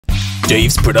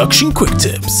Dave's Production Quick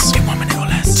Tips. In 1 minute or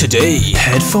less. Today,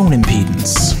 headphone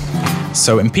impedance.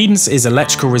 So impedance is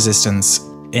electrical resistance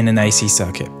in an AC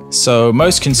circuit. So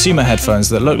most consumer headphones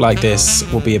that look like this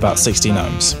will be about 16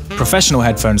 ohms. Professional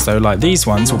headphones though, like these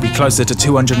ones, will be closer to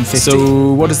 250.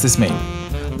 So what does this mean?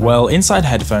 Well, inside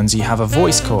headphones you have a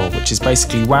voice coil, which is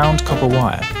basically wound copper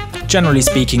wire. Generally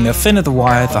speaking, the thinner the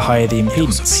wire, the higher the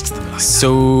impedance.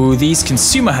 So these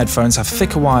consumer headphones have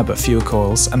thicker wire but fewer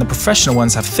coils, and the professional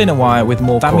ones have thinner wire with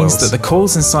more coils. That means that the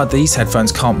coils inside these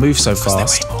headphones can't move so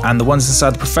fast, and the ones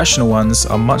inside the professional ones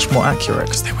are much more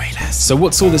accurate. So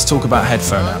what's all this talk about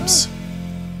headphone amps?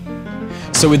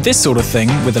 So with this sort of thing,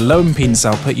 with a low impedance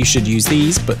output, you should use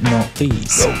these, but not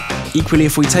these. Equally,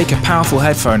 if we take a powerful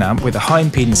headphone amp with a high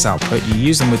impedance output, you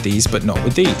use them with these, but not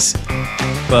with these.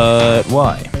 But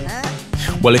why?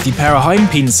 Well, if you pair a high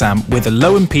impedance amp with a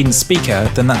low impedance speaker,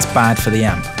 then that's bad for the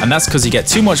amp. And that's because you get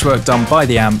too much work done by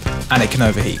the amp, and it can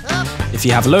overheat. If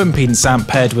you have a low impedance amp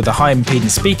paired with a high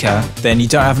impedance speaker, then you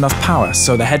don't have enough power,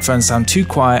 so the headphones sound too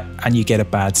quiet and you get a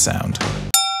bad sound.